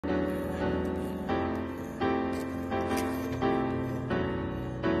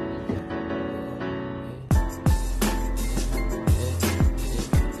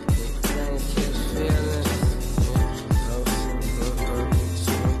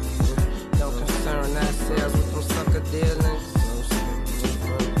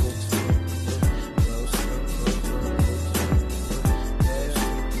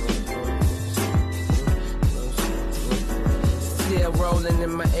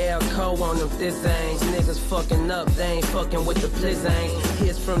Elko on them things. Niggas fucking up, they ain't fucking with the blizzang.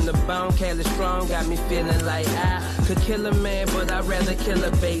 Hits from the bone, Cali strong, got me feeling like I could kill a man, but I'd rather kill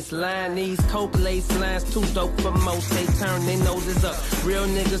a baseline. These coke lace lines too dope for most. They turn their noses up. Real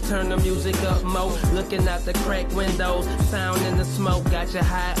niggas turn the music up more. Looking out the crack windows, sound in the smoke, got you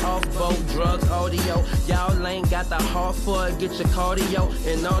high off boat, drugs, audio. Y'all ain't got the heart for it, get your cardio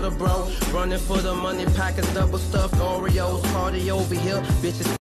and all the bro. Running for the money, pockets double stuffed Oreos. Party over here, bitches